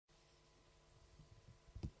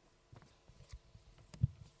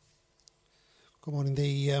Good morning.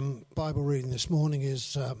 The Bible reading this morning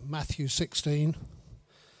is Matthew 16,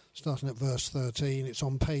 starting at verse 13. It's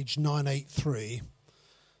on page 983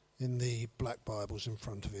 in the black Bibles in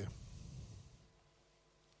front of you.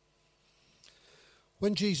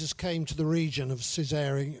 When Jesus came to the region of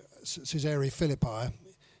Caesarea Philippi,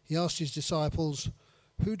 he asked his disciples,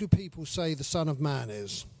 "Who do people say the Son of Man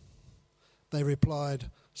is?" They replied,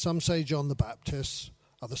 "Some say John the Baptist,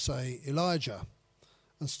 others say Elijah,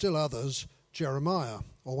 and still others Jeremiah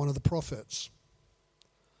or one of the prophets."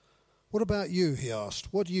 "What about you?" he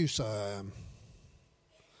asked. "What do you say I am?"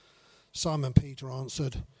 Simon Peter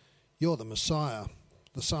answered, "You're the Messiah,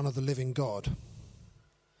 the Son of the living God."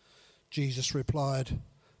 Jesus replied,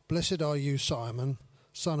 "Blessed are you, Simon,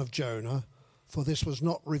 son of Jonah, for this was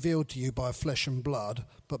not revealed to you by flesh and blood,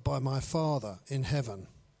 but by my Father in heaven.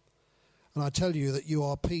 And I tell you that you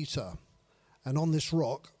are Peter, and on this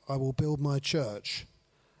rock I will build my church,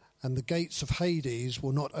 and the gates of Hades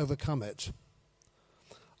will not overcome it.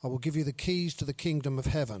 I will give you the keys to the kingdom of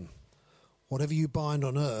heaven. Whatever you bind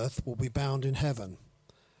on earth will be bound in heaven,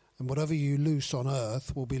 and whatever you loose on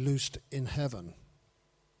earth will be loosed in heaven."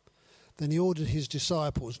 Then he ordered his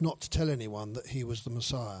disciples not to tell anyone that he was the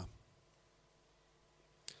Messiah.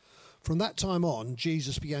 From that time on,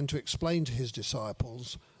 Jesus began to explain to his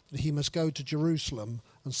disciples that he must go to Jerusalem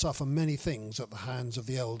and suffer many things at the hands of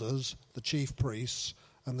the elders, the chief priests,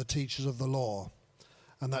 and the teachers of the law,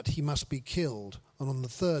 and that he must be killed and on the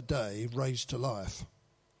third day raised to life.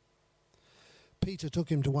 Peter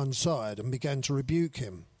took him to one side and began to rebuke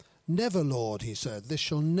him. "Never, Lord," he said, "this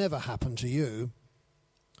shall never happen to you."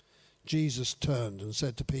 Jesus turned and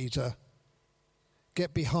said to Peter,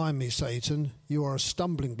 "Get behind me, Satan. You are a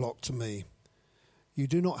stumbling block to me. You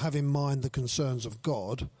do not have in mind the concerns of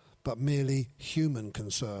God, but merely human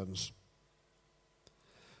concerns."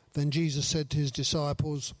 Then Jesus said to his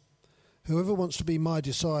disciples, "Whoever wants to be my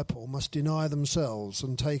disciple must deny themselves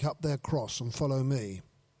and take up their cross and follow me.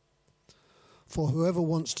 For whoever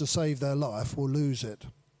wants to save their life will lose it,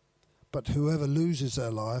 but whoever loses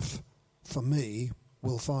their life for me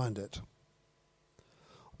will find it.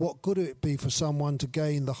 What good would it be for someone to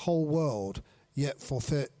gain the whole world yet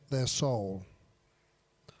forfeit their soul?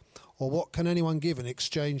 Or what can anyone give in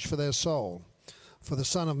exchange for their soul? For the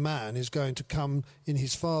Son of Man is going to come in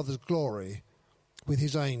his Father's glory with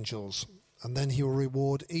his angels, and then he will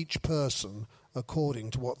reward each person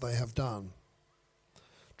according to what they have done.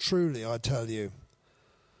 Truly, I tell you,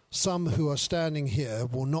 some who are standing here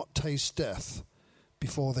will not taste death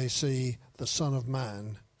before they see the Son of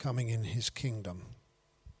Man coming in his kingdom."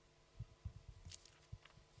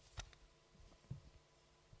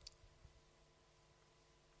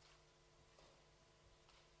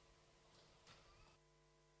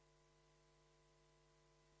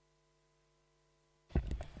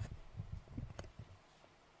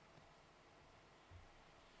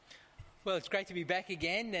 Well, it's great to be back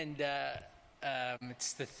again, and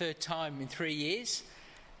it's the third time in 3 years.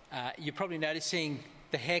 You're probably noticing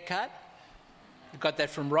the haircut. We got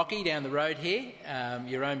that from Rocky down the road here,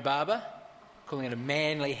 your own barber, calling it a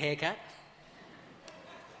manly haircut.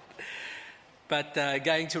 But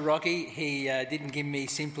going to Rocky, he didn't give me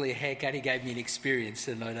simply a haircut, he gave me an experience,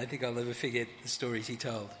 and I don't think I'll ever forget the stories he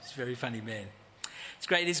told. He's a very funny man. It's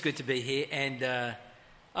great, it is good to be here, and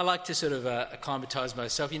I like to sort of acclimatise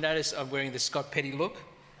myself. You notice I'm wearing the Scott Petty look?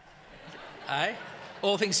 Eh?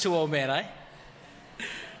 All things to all men, eh?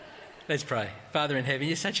 Let's pray. Father in heaven,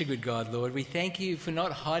 you're such a good God, Lord. We thank you for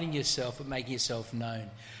not hiding yourself but making yourself known.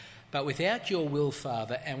 But without your will,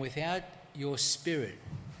 Father, and without your Spirit,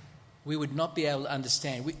 we would not be able to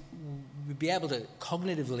understand. We'd be able to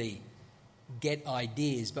cognitively get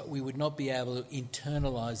ideas, but we would not be able to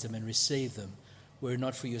internalise them and receive them were it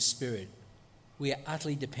not for your Spirit. We are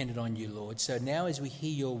utterly dependent on you, Lord. So now as we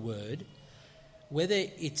hear your word, whether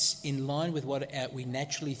it's in line with what we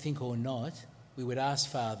naturally think or not, we would ask,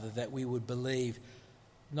 Father, that we would believe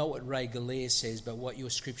not what Ray Galea says, but what your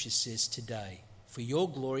scripture says today, for your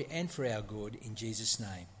glory and for our good, in Jesus'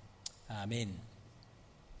 name. Amen.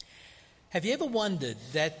 Have you ever wondered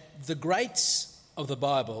that the greats of the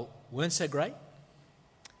Bible weren't so great?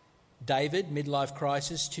 David, midlife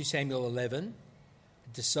crisis, 2 Samuel 11,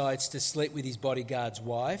 decides to sleep with his bodyguard's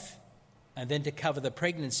wife, and then to cover the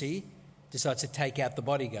pregnancy, decides to take out the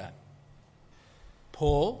bodyguard.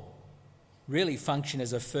 Paul really functioned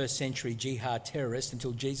as a first century jihad terrorist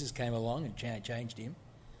until Jesus came along and changed him.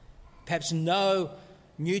 Perhaps no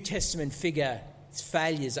New Testament figure's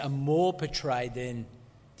failures are more portrayed than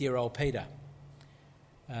dear old Peter.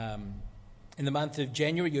 In the month of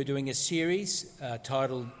January, you're doing a series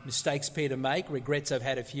titled Mistakes Peter Make, Regrets I've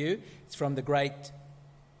Had a Few. It's from the great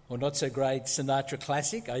or not so great Sinatra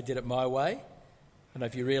classic, I Did It My Way. I don't know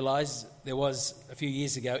if you realise, there was, a few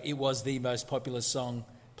years ago, it was the most popular song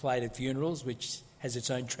played at funerals, which has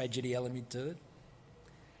its own tragedy element to it.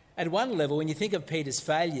 At one level, when you think of Peter's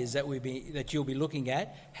failures that you'll be looking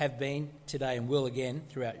at, have been today and will again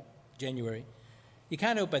throughout January, you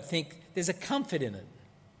can't help but think there's a comfort in it.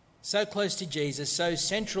 So close to Jesus, so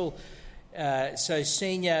central, so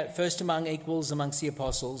senior, first among equals amongst the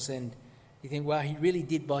apostles, and you think, wow, he really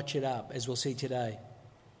did botch it up, as we'll see today.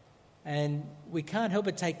 And we can't help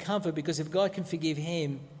but take comfort, because if God can forgive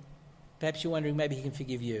him, perhaps you're wondering, maybe he can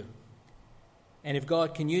forgive you. And if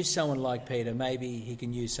God can use someone like Peter, maybe he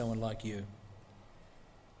can use someone like you.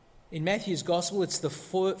 In Matthew's Gospel, it's the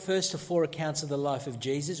first of 4 accounts of the life of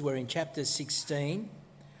Jesus. We're in chapter 16.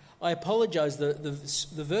 I apologise, the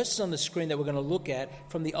verses on the screen that we're going to look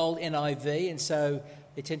at from the old NIV, and so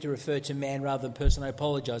they tend to refer to man rather than person. I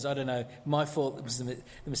apologise. I don't know. My fault. The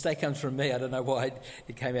mistake comes from me. I don't know why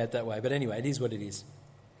it came out that way. But anyway, it is what it is.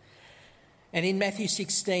 And in Matthew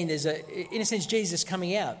 16, there's in a sense, Jesus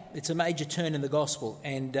coming out. It's a major turn in the gospel.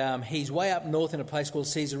 And he's way up north in a place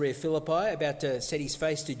called Caesarea Philippi, about to set his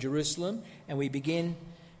face to Jerusalem. And we begin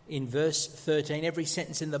in verse 13. Every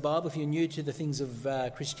sentence in the Bible, if you're new to the things of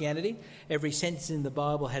Christianity, every sentence in the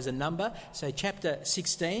Bible has a number. So chapter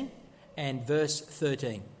 16 and verse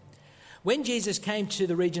 13. When Jesus came to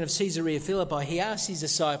the region of Caesarea Philippi, he asked his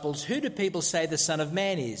disciples, "Who do people say the Son of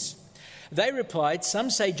Man is?" They replied, "Some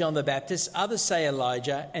say John the Baptist, others say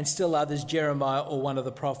Elijah, and still others Jeremiah or one of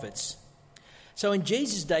the prophets." So in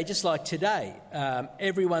Jesus' day, just like today,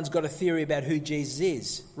 everyone's got a theory about who Jesus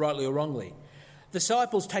is, rightly or wrongly. The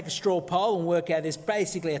disciples take a straw poll and work out there's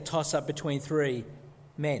basically a toss-up between 3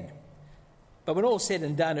 men. But when all said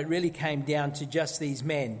and done, it really came down to just these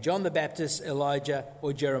men, John the Baptist, Elijah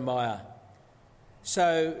or Jeremiah.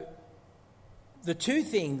 So the 2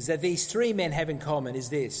 things that these 3 men have in common is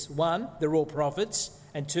this. 1, they're all prophets,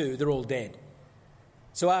 and 2, they're all dead.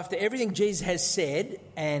 So after everything Jesus has said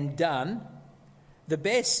and done, the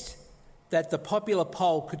best that the popular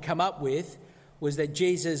poll could come up with was that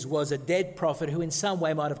Jesus was a dead prophet who in some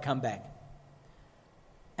way might have come back.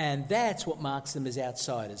 And that's what marks them as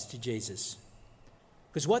outsiders to Jesus.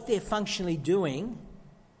 Because what they're functionally doing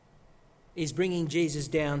is bringing Jesus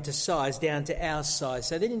down to size, down to our size.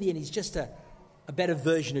 So then in the end, he's just a better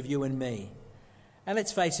version of you and me. And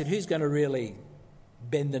let's face it, who's going to really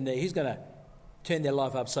bend the knee? Who's going to turn their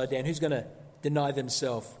life upside down? Who's going to deny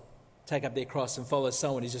themselves, take up their cross and follow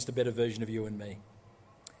someone who's just a better version of you and me?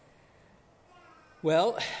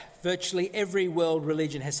 Well, virtually every world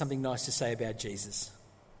religion has something nice to say about Jesus.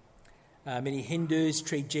 Many Hindus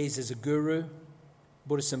treat Jesus as a guru.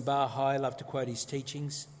 Buddhists and Baha'i love to quote his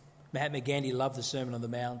teachings. Mahatma Gandhi loved the Sermon on the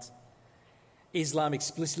Mount. Islam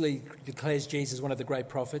explicitly declares Jesus one of the great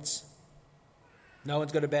prophets. No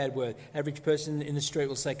one's got a bad word. Average person in the street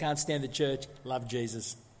will say, "Can't stand the church, love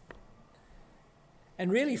Jesus."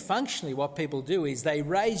 And really, functionally, what people do is they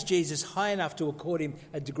raise Jesus high enough to accord him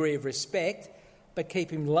a degree of respect, but keep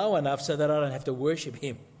him low enough so that I don't have to worship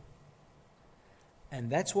him. And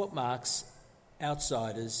that's what marks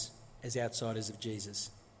outsiders as outsiders of Jesus.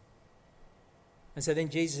 And so then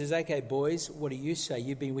Jesus says, "Okay, boys, what do you say?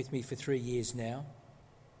 You've been with me for 3 years now."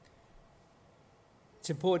 It's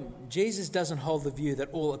important. Jesus doesn't hold the view that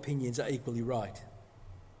all opinions are equally right.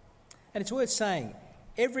 And it's worth saying,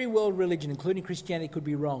 every world religion, including Christianity, could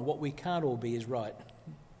be wrong. What we can't all be is right.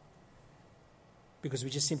 Because we're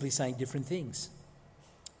just simply saying different things.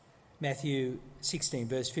 Matthew 16,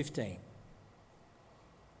 verse 15.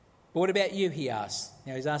 "But what about you?" he asks.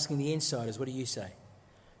 Now he's asking the insiders, what do you say?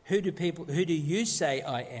 Who do you say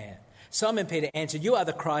I am? Simon Peter answered, "You are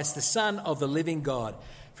the Christ, the Son of the living God."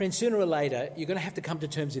 Friends, sooner or later, you're going to have to come to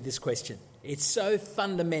terms with this question. It's so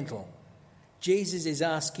fundamental. Jesus is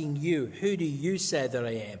asking you, who do you say that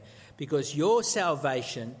I am? Because your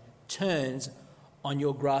salvation turns on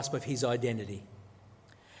your grasp of his identity.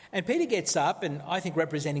 And Peter gets up, and I think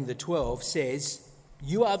representing the 12, says,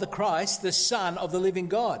 "You are the Christ, the Son of the living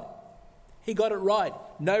God." He got it right.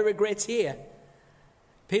 No regrets here.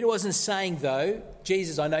 Peter wasn't saying, though,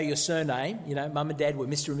 "Jesus, I know your surname. You know, Mum and Dad were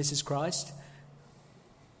Mr. and Mrs. Christ.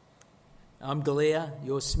 I'm Galea,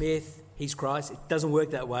 you're Smith, he's Christ." It doesn't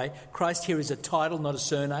work that way. Christ here is a title, not a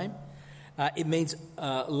surname. It means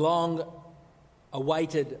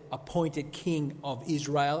long-awaited, appointed King of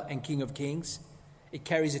Israel and King of Kings. It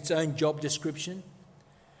carries its own job description.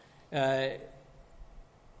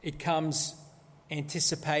 It comes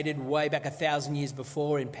anticipated way back 1,000 years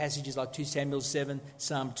before in passages like 2 Samuel 7,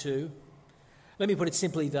 Psalm 2. Let me put it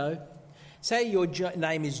simply, though. Say your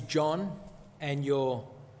name is John and you're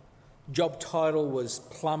job title was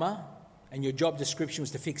plumber and your job description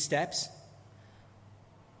was to fix taps,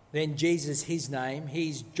 then Jesus, his name,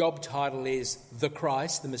 his job title is the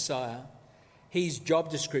Christ, the Messiah. His job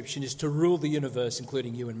description is to rule the universe,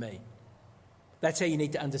 including you and me. That's how you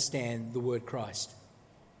need to understand the word Christ.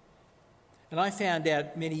 And I found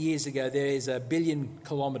out many years ago there is 1 billion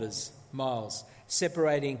miles,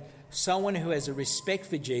 separating someone who has a respect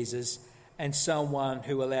for Jesus and someone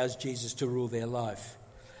who allows Jesus to rule their life.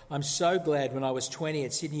 I'm so glad when I was 20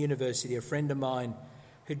 at Sydney University, a friend of mine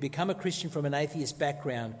who'd become a Christian from an atheist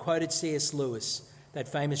background quoted C.S. Lewis, that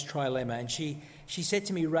famous trilemma, and she said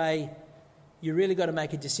to me, Ray, you really got to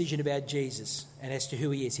make a decision about Jesus and as to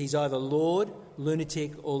who he is. He's either Lord,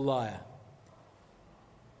 lunatic, or liar.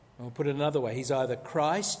 And we'll put it another way. He's either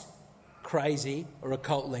Christ, crazy, or a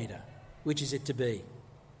cult leader. Which is it to be?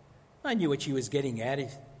 I knew what she was getting at.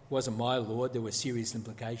 It wasn't my Lord. There were serious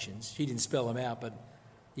implications. She didn't spell them out, but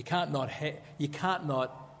you can't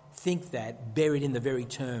not think that buried in the very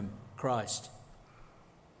term Christ.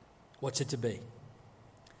 What's it to be?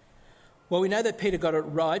 Well, we know that Peter got it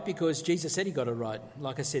right because Jesus said he got it right.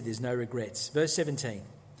 Like I said, there's no regrets. Verse 17.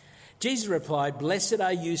 Jesus replied, "Blessed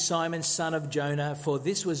are you, Simon, son of Jonah, for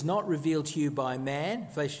this was not revealed to you by man,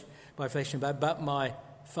 by flesh and blood, but my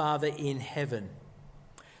Father in heaven."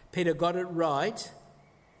 Peter got it right,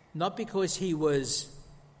 not because he was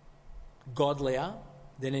godlier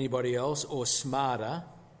than anybody else or smarter.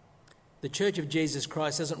 The Church of Jesus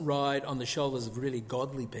Christ doesn't ride on the shoulders of really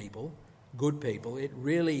godly people, good people. It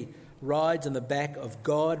really rides on the back of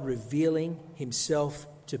God revealing himself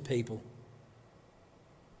to people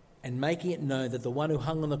and making it known that the one who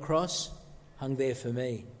hung on the cross hung there for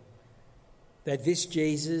me. That this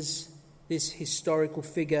Jesus, this historical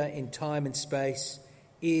figure in time and space,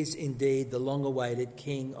 is indeed the long-awaited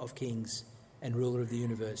King of Kings and ruler of the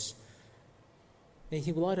universe. And you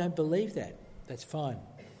think, well, I don't believe that. That's fine.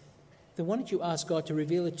 Then why don't you ask God to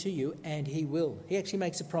reveal it to you, and he will. He actually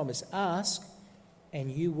makes a promise. Ask and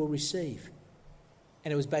you will receive.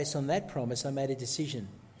 And it was based on that promise I made a decision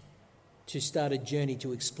to start a journey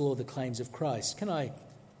to explore the claims of Christ. Can I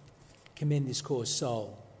commend this course,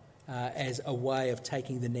 Soul, as a way of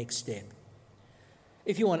taking the next step?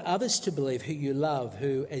 If you want others to believe who you love,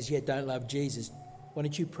 who as yet don't love Jesus, why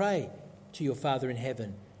don't you pray to your Father in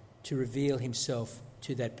heaven to reveal himself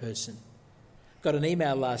to that person? Got an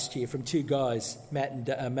email last year from two guys,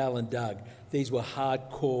 Mel and Doug. These were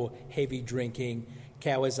hardcore, heavy drinking,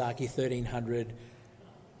 Kawasaki 1300.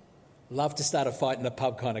 Love to start a fight in the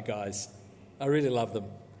pub kind of guys. I really love them.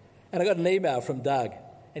 And I got an email from Doug,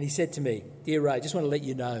 and he said to me, "Dear Ray, just want to let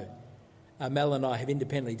you know, Mel and I have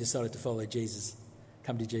independently decided to follow Jesus,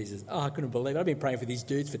 come to Jesus." Oh, I couldn't believe it. I've been praying for these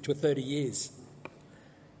dudes for 30 years.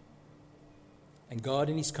 And God,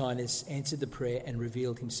 in his kindness, answered the prayer and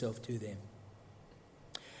revealed himself to them.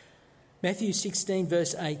 Matthew 16,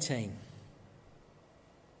 verse 18.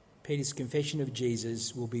 Peter's confession of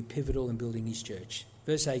Jesus will be pivotal in building his church.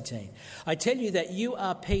 Verse 18. "I tell you that you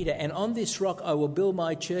are Peter, and on this rock I will build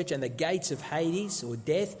my church, and the gates of Hades, or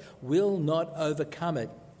death, will not overcome it."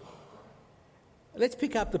 Let's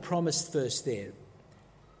pick up the promise first there.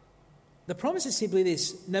 The promise is simply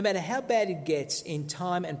this: no matter how bad it gets in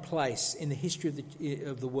time and place in the history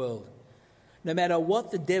of the world, no matter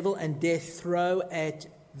what the devil and death throw at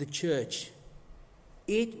the church,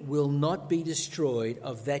 it will not be destroyed.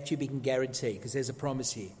 Of that you can guarantee, because there's a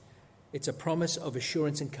promise here. It's a promise of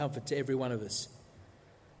assurance and comfort to every one of us.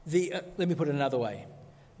 Let me put it another way.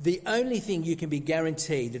 The only thing you can be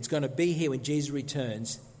guaranteed that's going to be here when Jesus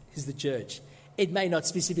returns is the church. It may not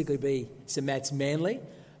specifically be St. Matt's Manly,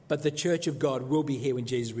 but the church of God will be here when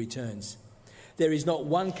Jesus returns. There is not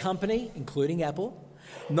one company, including Apple,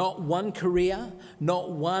 not one career,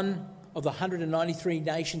 not one of the 193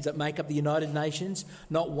 nations that make up the United Nations,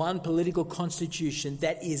 not one political constitution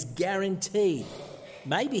that is guaranteed.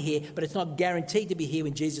 May be here, but it's not guaranteed to be here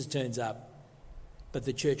when Jesus turns up. But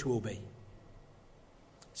the church will be.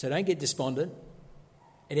 So don't get despondent.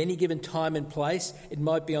 At any given time and place, it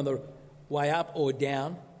might be on the way up or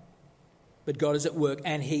down, but God is at work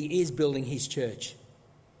and he is building his church.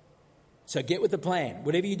 So get with the plan.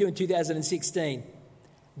 Whatever you do in 2016,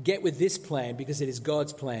 get with this plan, because it is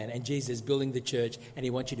God's plan and Jesus is building the church and he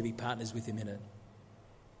wants you to be partners with him in it.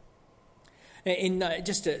 In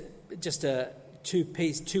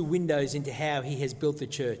two windows into how he has built the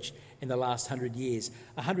church in the last 100 years.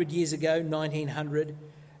 100 years ago, 1900,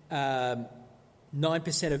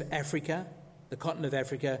 9% of Africa, the continent of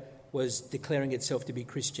Africa, was declaring itself to be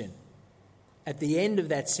Christian. At the end of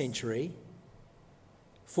that century,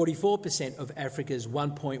 44% of Africa's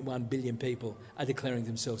 1.1 billion people are declaring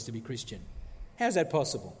themselves to be Christian. How's that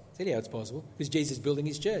possible? I'll tell you how it's possible. Because Jesus is building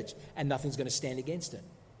his church and nothing's going to stand against it.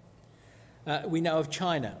 We know of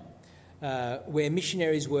China, where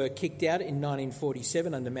missionaries were kicked out in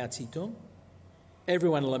 1947 under Mao Zedong.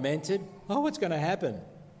 Everyone lamented, what's going to happen?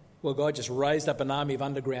 Well, God just raised up an army of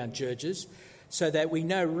underground churches so that we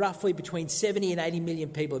know roughly between 70 and 80 million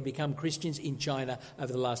people have become Christians in China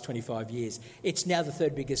over the last 25 years. It's now the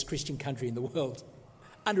third biggest Christian country in the world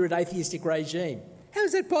under an atheistic regime. How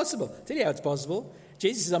is that possible? I'll tell you how it's possible.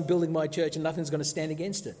 Jesus says, I'm building my church and nothing's going to stand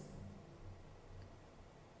against it.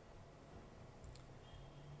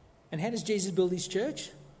 And how does Jesus build his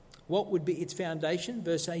church? What would be its foundation?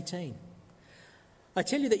 Verse 18. I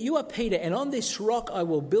tell you that you are Peter, and on this rock I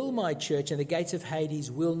will build my church, and the gates of Hades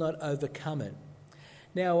will not overcome it.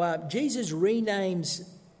 Now, Jesus renames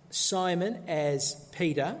Simon as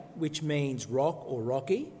Peter, which means rock or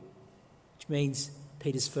rocky, which means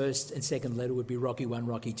Peter's first and second letter would be Rocky 1,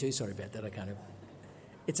 Rocky 2. Sorry about that,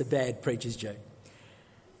 it's a bad preacher's joke.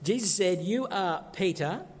 Jesus said, you are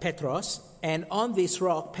Peter, Petros, and on this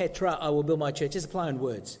rock, Petra, I will build my church. Just a play on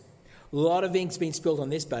words. A lot of ink's been spilled on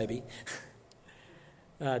this baby.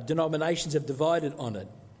 Denominations have divided on it.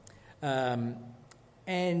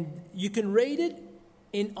 And you can read it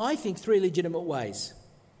in, I think, three legitimate ways.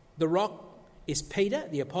 The rock is Peter,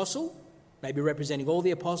 the apostle, maybe representing all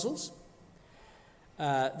the apostles.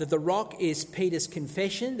 That the rock is Peter's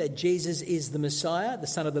confession that Jesus is the Messiah, the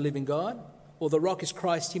Son of the living God, or the rock is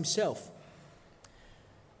Christ himself.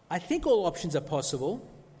 I think all options are possible,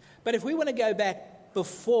 but if we want to go back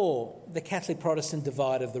before the Catholic-Protestant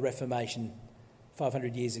divide of the Reformation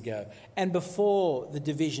 500 years ago, and before the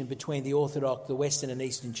division between the Orthodox, the Western and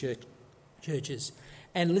Eastern churches,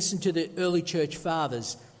 and listen to the early church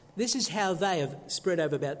fathers, this is how they have spread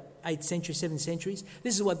over about 8 centuries, 7 centuries.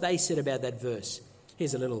 This is what they said about that verse.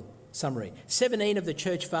 Here's a little summary. 17 of the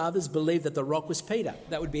church fathers believed that the rock was Peter.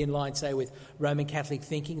 That would be in line, say, with Roman Catholic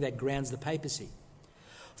thinking that grounds the papacy.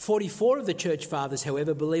 44 of the church fathers,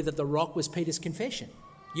 however, believed that the rock was Peter's confession.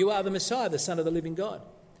 You are the Messiah, the Son of the living God.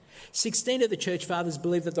 16 of the church fathers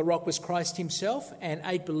believed that the rock was Christ himself, and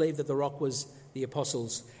 8 believed that the rock was the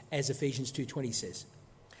apostles, as Ephesians 2:20 says.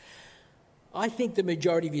 I think the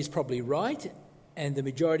majority view is probably right, and the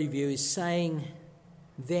majority view is saying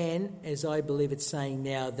then, as I believe it's saying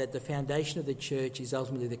now, that the foundation of the church is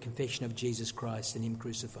ultimately the confession of Jesus Christ and him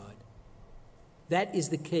crucified. That is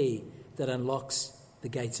the key that unlocks the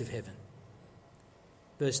gates of heaven.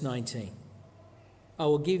 Verse 19. I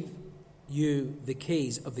will give you the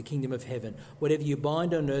keys of the kingdom of heaven. Whatever you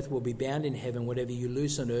bind on earth will be bound in heaven. Whatever you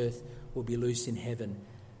loose on earth will be loosed in heaven.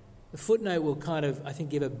 The footnote will I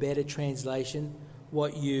think, give a better translation.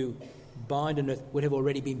 What you bind on earth would have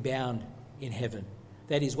already been bound in heaven.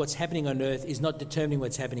 That is, what's happening on earth is not determining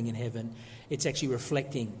what's happening in heaven. It's actually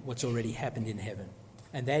reflecting what's already happened in heaven.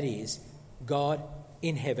 And that is, God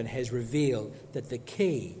in heaven has revealed that the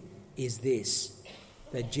key is this,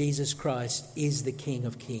 that Jesus Christ is the King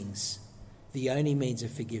of Kings, the only means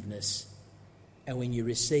of forgiveness. And when you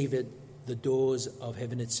receive it, the doors of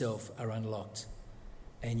heaven itself are unlocked,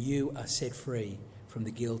 and you are set free from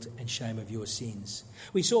the guilt and shame of your sins.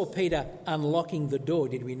 We saw Peter unlocking the door,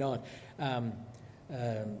 did we not?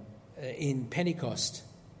 In Pentecost,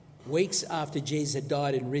 weeks after Jesus had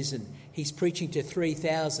died and risen, he's preaching to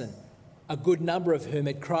 3,000, a good number of whom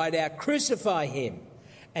had cried out, "Crucify him!"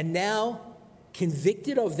 And now,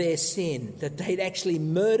 convicted of their sin, that they'd actually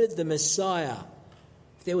murdered the Messiah.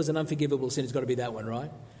 If there was an unforgivable sin, it's got to be that one,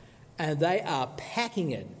 right? And they are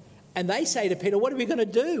packing it. And they say to Peter, "What are we going to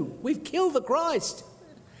do? We've killed the Christ."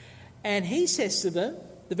 And he says to them,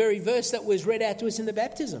 the very verse that was read out to us in the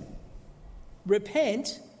baptism,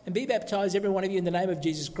 "Repent and be baptized, every one of you, in the name of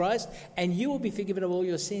Jesus Christ, and you will be forgiven of all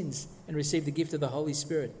your sins and receive the gift of the Holy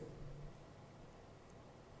Spirit."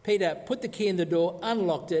 Peter put the key in the door,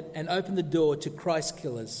 unlocked it, and opened the door to Christ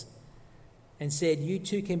killers and said, "You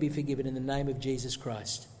too can be forgiven in the name of Jesus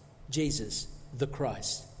Christ." Jesus, the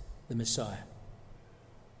Christ, the Messiah.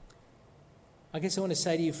 I guess I want to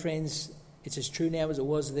say to you, friends, it's as true now as it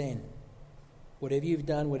was then. Whatever you've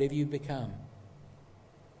done, whatever you've become,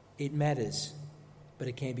 it matters, but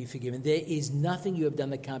it can be forgiven. There is nothing you have done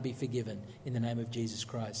that can't be forgiven in the name of Jesus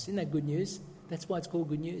Christ. Isn't that good news? That's why it's called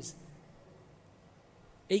good news.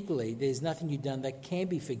 Equally, there's nothing you've done that can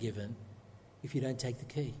be forgiven if you don't take the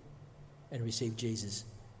key and receive Jesus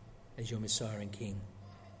as your Messiah and King.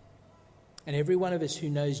 And every one of us who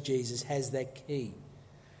knows Jesus has that key.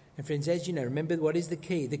 And friends, as you know, remember what is the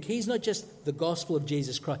key? The key is not just the gospel of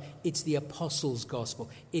Jesus Christ. It's the apostles' gospel.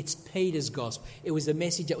 It's Peter's gospel. It was the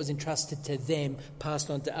message that was entrusted to them,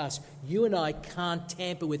 passed on to us. You and I can't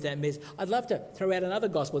tamper with that message. I'd love to throw out another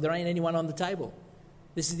gospel. There ain't anyone on the table.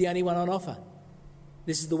 This is the only one on offer.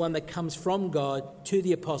 This is the one that comes from God to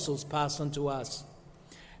the apostles, passed on to us.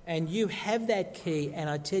 And you have that key, and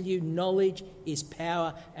I tell you, knowledge is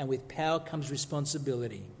power, and with power comes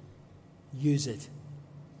responsibility. Use it.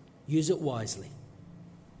 Use it wisely,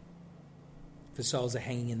 for souls are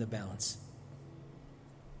hanging in the balance.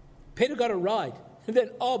 Peter got it right, and then,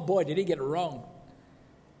 oh boy, did he get it wrong.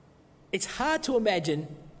 It's hard to imagine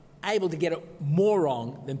able to get it more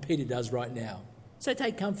wrong than Peter does right now. So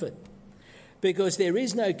take comfort, because there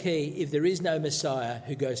is no key if there is no Messiah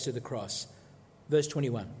who goes to the cross. Verse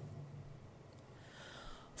 21.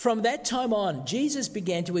 From that time on, Jesus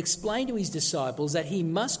began to explain to his disciples that he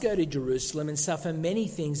must go to Jerusalem and suffer many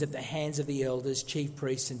things at the hands of the elders, chief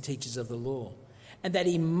priests and teachers of the law, and that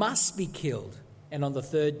he must be killed and on the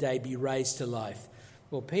third day be raised to life.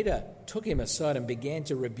 Well, Peter took him aside and began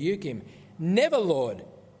to rebuke him. Never, Lord,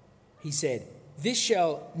 he said, this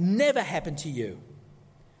shall never happen to you.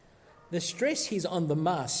 The stress is on the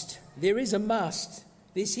must. There is a must.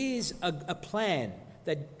 This is a plan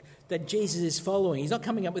that Jesus is following. He's not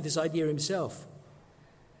coming up with this idea himself.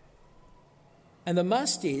 And the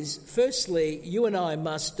must is, firstly, you and I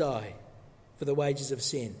must die for the wages of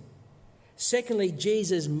sin. Secondly,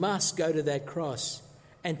 Jesus must go to that cross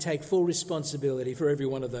and take full responsibility for every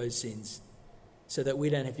one of those sins so that we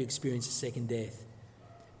don't have to experience a second death.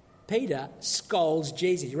 Peter scolds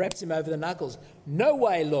Jesus. He wraps him over the knuckles. No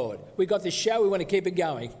way, Lord. We've got this show. We want to keep it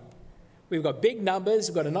going. We've got big numbers.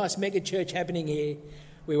 We've got a nice mega church happening here.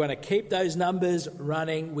 We want to keep those numbers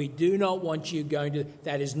running. We do not want you going to...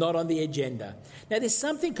 That is not on the agenda. Now, there's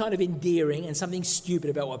something kind of endearing and something stupid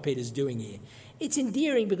about what Peter's doing here. It's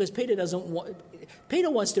endearing because Peter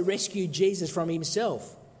wants to rescue Jesus from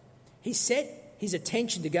himself. He set his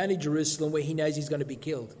attention to going to Jerusalem where he knows he's going to be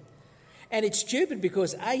killed. And it's stupid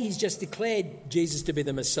because A, he's just declared Jesus to be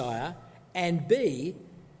the Messiah, and B,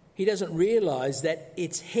 he doesn't realise that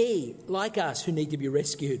it's he, like us, who need to be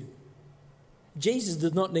rescued. Jesus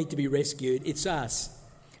does not need to be rescued, it's us.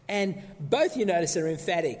 And both, you notice, are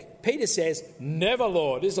emphatic. Peter says, never,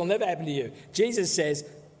 Lord, this will never happen to you. Jesus says,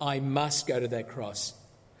 I must go to that cross.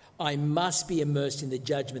 I must be immersed in the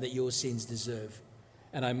judgment that your sins deserve.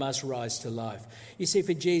 And I must rise to life. You see,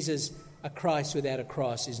 for Jesus, a Christ without a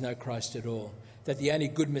cross is no Christ at all. That the only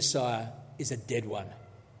good Messiah is a dead one.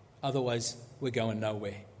 Otherwise, we're going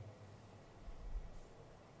nowhere.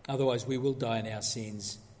 Otherwise, we will die in our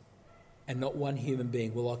sins. And not one human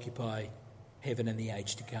being will occupy heaven in the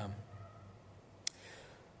age to come.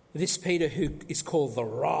 This Peter, who is called the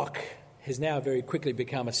Rock, has now very quickly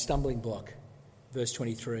become a stumbling block. Verse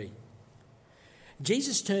 23.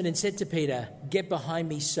 Jesus turned and said to Peter, get behind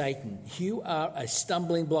me, Satan. You are a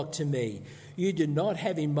stumbling block to me. You do not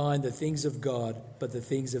have in mind the things of God, but the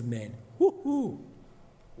things of men. Woohoo!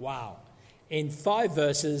 Wow. In 5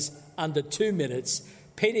 verses, under 2 minutes,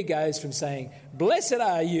 Peter goes from saying, blessed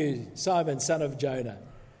are you, Simon, son of Jonah,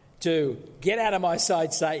 to get out of my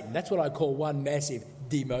sight, Satan. That's what I call one massive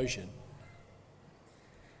demotion.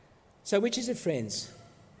 So which is it, friends?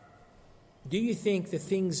 Do you think the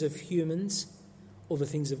things of humans or the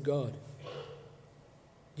things of God?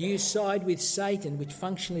 Do you side with Satan, which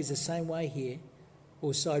functionally is the same way here,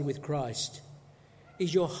 or side with Christ?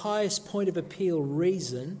 Is your highest point of appeal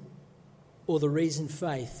reason or the reason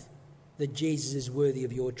faith that Jesus is worthy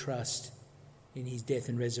of your trust in his death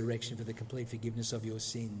and resurrection for the complete forgiveness of your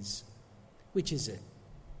sins? Which is it?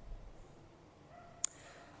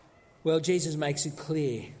 Well, Jesus makes it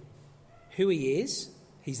clear who he is.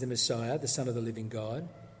 He's the Messiah, the Son of the living God.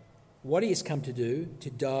 What he has come to do, to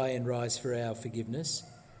die and rise for our forgiveness.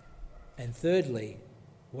 And thirdly,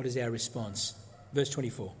 what is our response? Verse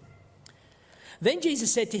 24. Then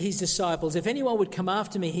Jesus said to his disciples, if anyone would come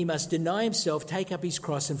after me, he must deny himself, take up his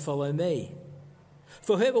cross and follow me.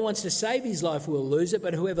 For whoever wants to save his life will lose it,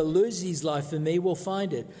 but whoever loses his life for me will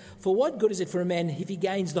find it. For what good is it for a man if he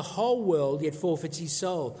gains the whole world yet forfeits his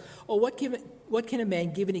soul? Or what can a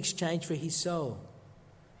man give in exchange for his soul?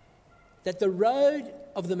 That the road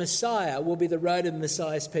of the Messiah will be the road of the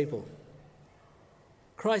Messiah's people.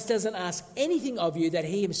 Christ doesn't ask anything of you that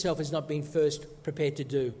he himself has not been first prepared to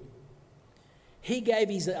do. He gave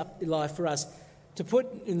his life for us. To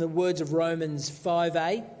put in the words of Romans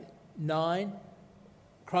 5:8, 9,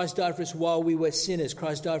 Christ died for us while we were sinners.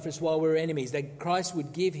 Christ died for us while we were enemies. That Christ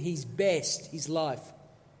would give his best, his life,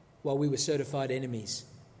 while we were certified enemies.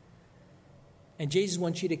 And Jesus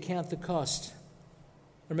wants you to count the cost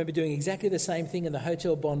remember doing exactly the same thing in the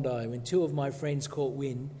Hotel Bondi when two of my friends caught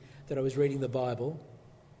wind that I was reading the Bible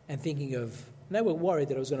and thinking of, and they were worried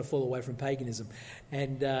that I was going to fall away from paganism.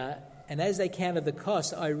 And as they counted the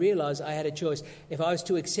cost, I realised I had a choice. If I was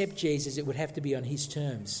to accept Jesus, it would have to be on his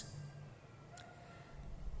terms.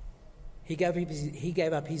 He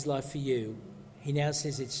gave up his life for you. He now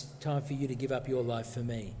says it's time for you to give up your life for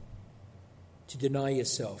me, to deny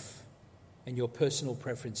yourself and your personal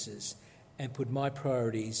preferences and put my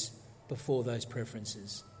priorities before those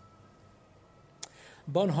preferences.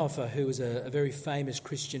 Bonhoeffer, who was a very famous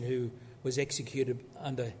Christian who was executed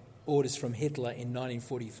under orders from Hitler in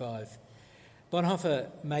 1945, Bonhoeffer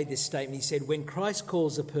made this statement. He said, "When Christ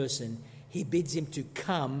calls a person, he bids him to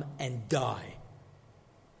come and die."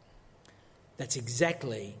 That's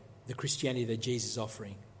exactly the Christianity that Jesus is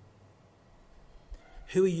offering.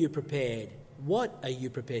 Who are you prepared? What are you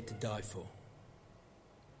prepared to die for?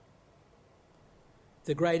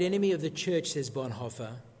 The great enemy of the church, says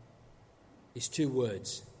Bonhoeffer, is two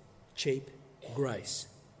words: cheap grace.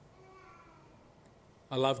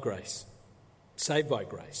 I love grace. Saved by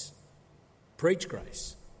grace. Preach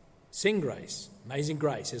grace. Sing grace. Amazing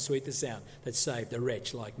grace, how sweet the sound that saved a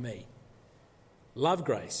wretch like me. Love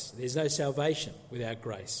grace. There's no salvation without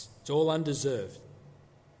grace. It's all undeserved.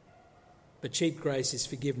 But cheap grace is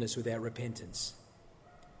forgiveness without repentance.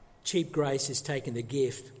 Cheap grace is taking the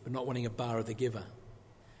gift but not wanting a bar of the giver.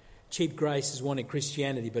 Cheap grace is wanting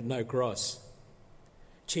Christianity but no cross.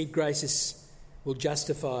 Cheap grace will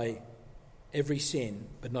justify every sin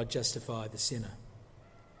but not justify the sinner.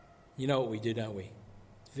 You know what we do, don't we?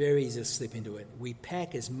 It's very easy to slip into it. We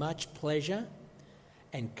pack as much pleasure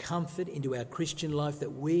and comfort into our Christian life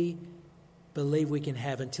that we believe we can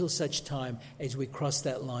have until such time as we cross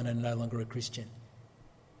that line and are no longer a Christian.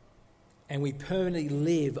 And we permanently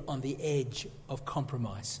live on the edge of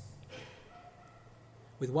compromise,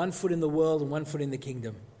 with one foot in the world and one foot in the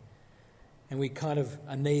kingdom. And we kind of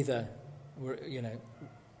are neither,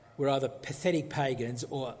 we're either pathetic pagans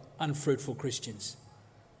or unfruitful Christians.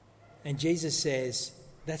 And Jesus says,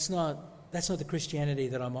 that's not the Christianity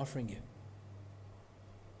that I'm offering you.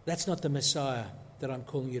 That's not the Messiah that I'm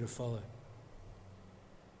calling you to follow.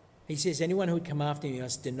 He says, anyone who would come after me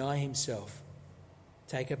must deny himself,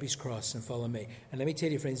 take up his cross and follow me. And let me tell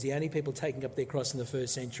you, friends, the only people taking up their cross in the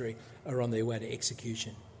first century are on their way to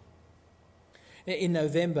execution. In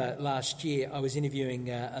November last year, I was interviewing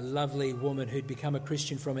a lovely woman who'd become a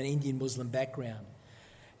Christian from an Indian Muslim background.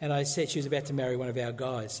 And I said, she was about to marry one of our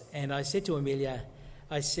guys. And I said to Amelia,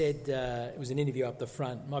 it was an interview up the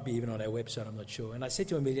front, might be even on our website, I'm not sure. And I said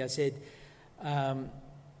to Amelia,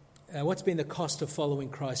 what's been the cost of following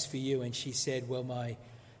Christ for you? And she said, well, my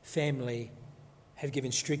family have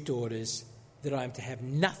given strict orders that I am to have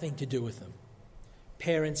nothing to do with them.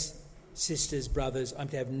 Parents, sisters, brothers, I'm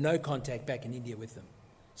to have no contact back in India with them.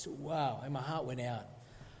 So, wow, and my heart went out.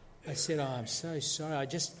 I said, oh, I'm so sorry.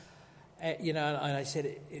 And I said,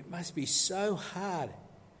 it must be so hard.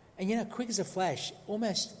 And, quick as a flash,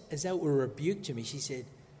 almost as though it were a rebuke to me, she said,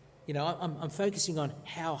 I'm focusing on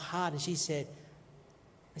how hard. And I said,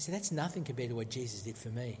 that's nothing compared to what Jesus did for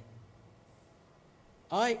me.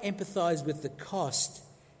 I empathise with the cost.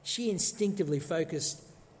 She instinctively focused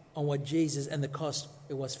on what Jesus and the cost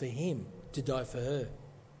it was for him to die for her.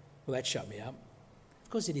 Well, that shut me up. Of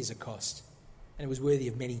course it is a cost, and it was worthy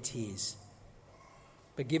of many tears.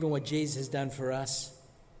 But given what Jesus has done for us,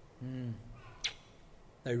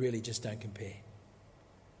 they really just don't compare.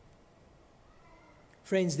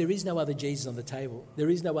 Friends, there is no other Jesus on the table. There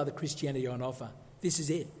is no other Christianity on offer. This is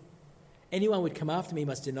it. Anyone who would come after me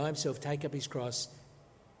must deny himself, take up his cross,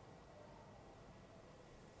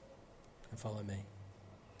 and follow me.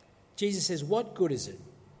 Jesus says, what good is it?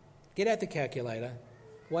 Get out the calculator,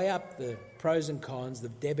 weigh up the pros and cons, the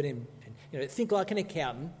debit and think like an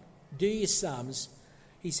accountant, do your sums.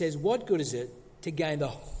 He says, what good is it to gain the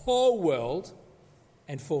whole world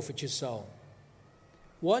and forfeit your soul?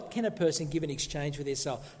 What can a person give in exchange for their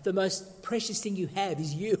soul? The most precious thing you have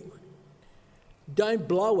is you. Don't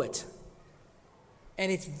blow it.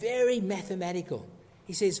 And it's very mathematical.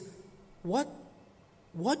 He says, what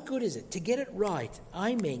good is it to get it right?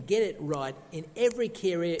 I mean, get it right in every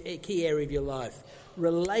key area of your life.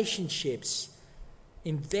 Relationships,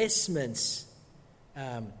 investments,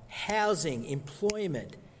 housing,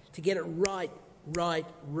 employment. To get it right,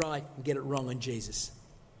 and get it wrong on Jesus.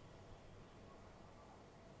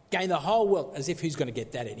 Gain the whole world, as if who's going to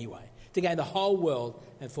get that anyway? To gain the whole world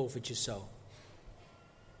and forfeit your soul.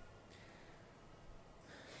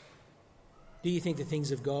 Do you think the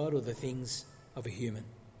things of God or the things of a human?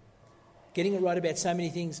 Getting it right about so many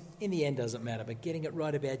things, in the end, doesn't matter. But getting it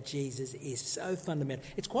right about Jesus is so fundamental.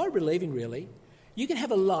 It's quite relieving, really. You can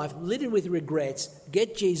have a life littered with regrets,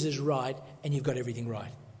 get Jesus right, and you've got everything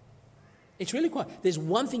right. It's really quite... There's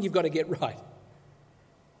one thing you've got to get right.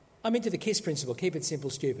 I'm into the KISS principle, keep it simple,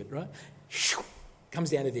 stupid, right?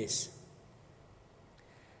 Comes down to this.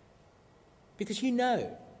 Because you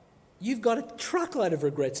know, you've got a truckload of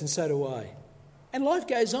regrets, and so do I. And life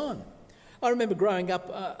goes on. I remember growing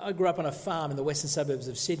up, I grew up on a farm in the western suburbs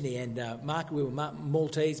of Sydney, and we were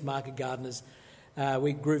Maltese market gardeners.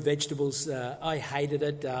 We grew vegetables. I hated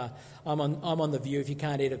it. I'm on The View. If you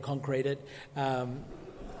can't eat it, concrete it.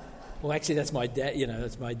 Well, actually, that's my dad.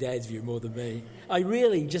 That's my dad's view more than me. I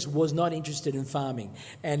really just was not interested in farming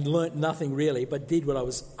and learnt nothing really, but did what I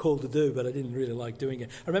was called to do. But I didn't really like doing it.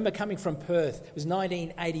 I remember coming from Perth. It was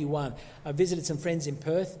 1981. I visited some friends in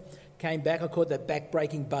Perth. Came back. I caught that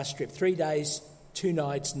back-breaking bus trip. 3 days, 2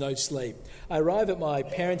 nights, no sleep. I arrive at my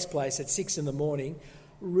parents' place at 6 a.m.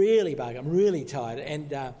 Really bug. I'm really tired, and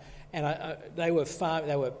they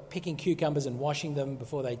were picking cucumbers and washing them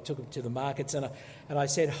before they took them to the markets. And I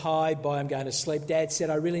said, "Hi, bye, I'm going to sleep." Dad said,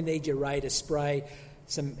 "I really need you, Ray, to spray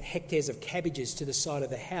some hectares of cabbages to the side of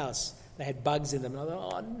the house. They had bugs in them." And I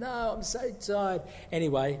thought, "Oh no, I'm so tired."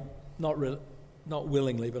 Anyway, not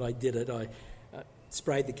willingly, but I did it. I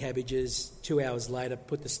sprayed the cabbages. 2 hours later,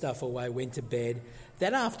 put the stuff away, went to bed.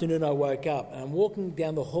 That afternoon, I woke up and I'm walking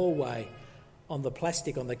down the hallway on the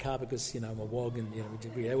plastic on the carpet because, I'm a wog and,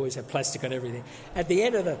 we always have plastic on everything. At the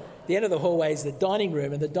end of the hallway is the dining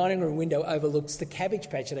room, and the dining room window overlooks the cabbage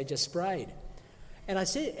patch that I just sprayed. And I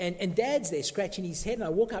said, and Dad's there scratching his head, and I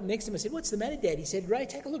walk up next to him. I said, "What's the matter, Dad?" He said, "Ray,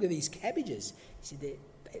 take a look at these cabbages." He said,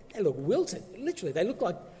 they look wilted. Literally, they look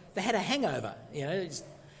like they had a hangover,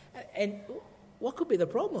 And what could be the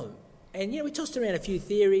problem? And, we tossed around a few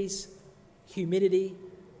theories: humidity,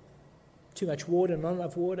 too much water, not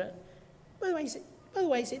enough water. By the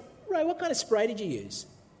way, he said, "Ray, what kind of spray did you use?"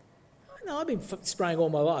 "No, I've been spraying all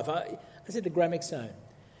my life." I said, "The Gramoxone."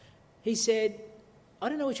 He said, "I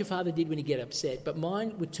don't know what your father did when he get upset, but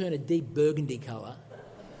mine would turn a deep burgundy colour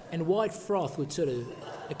and white froth would sort of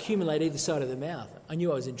accumulate either side of the mouth. I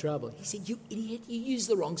knew I was in trouble." He said, "You idiot, you used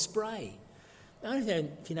the wrong spray." I don't know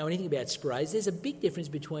if you know anything about sprays. There's a big difference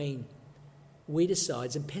between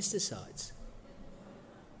weedicides and pesticides.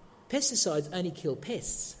 Pesticides only kill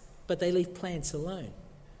pests, but they leave plants alone.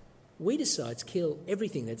 Weedicides kill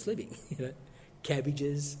everything that's living,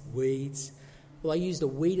 cabbages, weeds. Well, I used a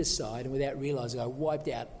weedicide, and without realising, I wiped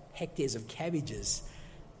out hectares of cabbages,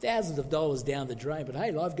 thousands of dollars down the drain. But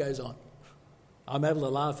hey, life goes on. I'm able to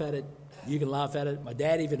laugh at it. You can laugh at it. My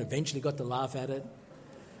dad even eventually got to laugh at it.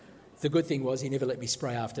 The good thing was he never let me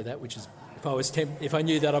spray after that, which is, if I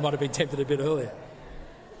knew that, I might have been tempted a bit earlier.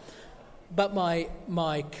 But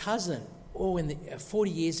my cousin, 40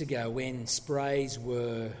 years ago, when sprays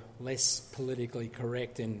were less politically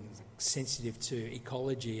correct and sensitive to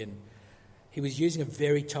ecology, and he was using a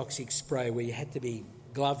very toxic spray where you had to be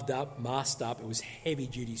gloved up, masked up. It was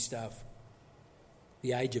heavy-duty stuff,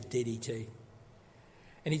 the age of DDT.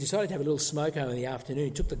 And he decided to have a little smoke home in the afternoon.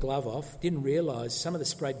 He took the glove off, didn't realise some of the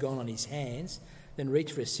spray had gone on his hands, then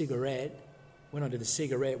reached for a cigarette, went onto the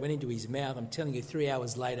cigarette, went into his mouth. I'm telling you, 3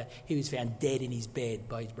 hours later, he was found dead in his bed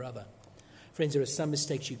by his brother. Friends, there are some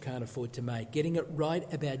mistakes you can't afford to make. Getting it right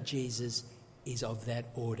about Jesus is of that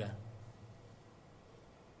order.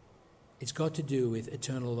 It's got to do with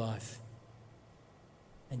eternal life.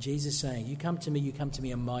 And Jesus is saying, you come to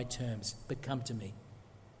me on my terms, but come to me.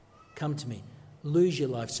 Come to me. Lose your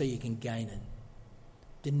life so you can gain it.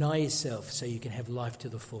 Deny yourself so you can have life to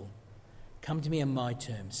the full. Come to me on my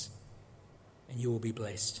terms, and you will be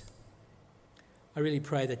blessed. I really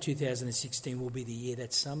pray that 2016 will be the year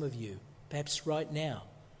that some of you, perhaps right now,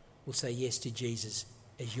 will say yes to Jesus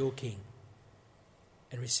as your King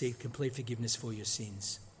and receive complete forgiveness for your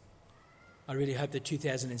sins. I really hope that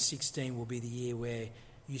 2016 will be the year where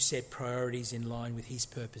you set priorities in line with his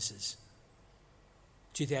purposes.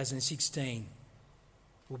 2016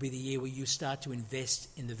 will be the year where you start to invest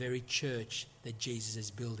in the very church that Jesus is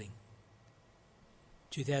building.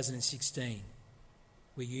 2016,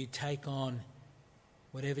 where you take on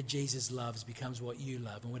whatever Jesus loves becomes what you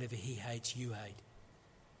love, and whatever he hates, you hate.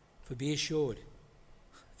 For be assured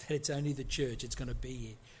that it's only the church that's going to be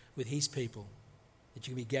here with his people that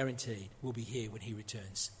you can be guaranteed will be here when he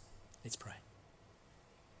returns. Let's pray.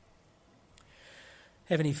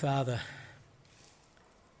 Heavenly Father,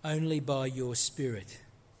 only by your Spirit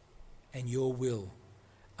and your will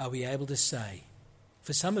are we able to say,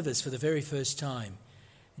 for some of us for the very first time,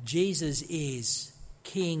 Jesus is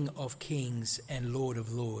King of kings and Lord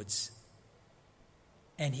of lords.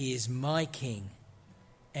 and he is my King,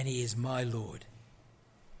 and he is my Lord.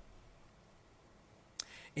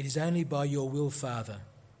 It is only by your will, Father,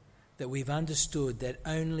 that we've understood that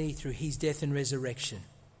only through his death and resurrection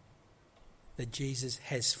that Jesus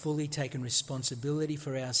has fully taken responsibility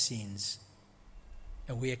for our sins,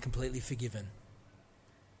 and we are completely forgiven.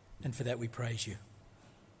 And for that we praise you.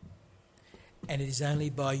 And it is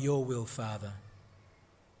only by your will, Father,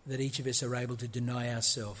 that each of us are able to deny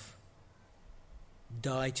ourselves,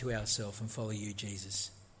 die to ourselves, and follow you,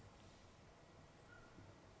 Jesus.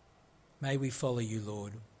 May we follow you,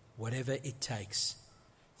 Lord, whatever it takes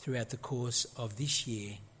throughout the course of this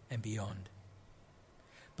year and beyond.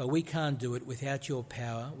 But we can't do it without your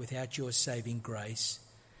power, without your saving grace,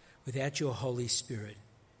 without your Holy Spirit,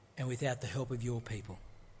 and without the help of your people.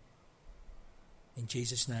 In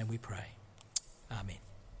Jesus' name we pray. Amen.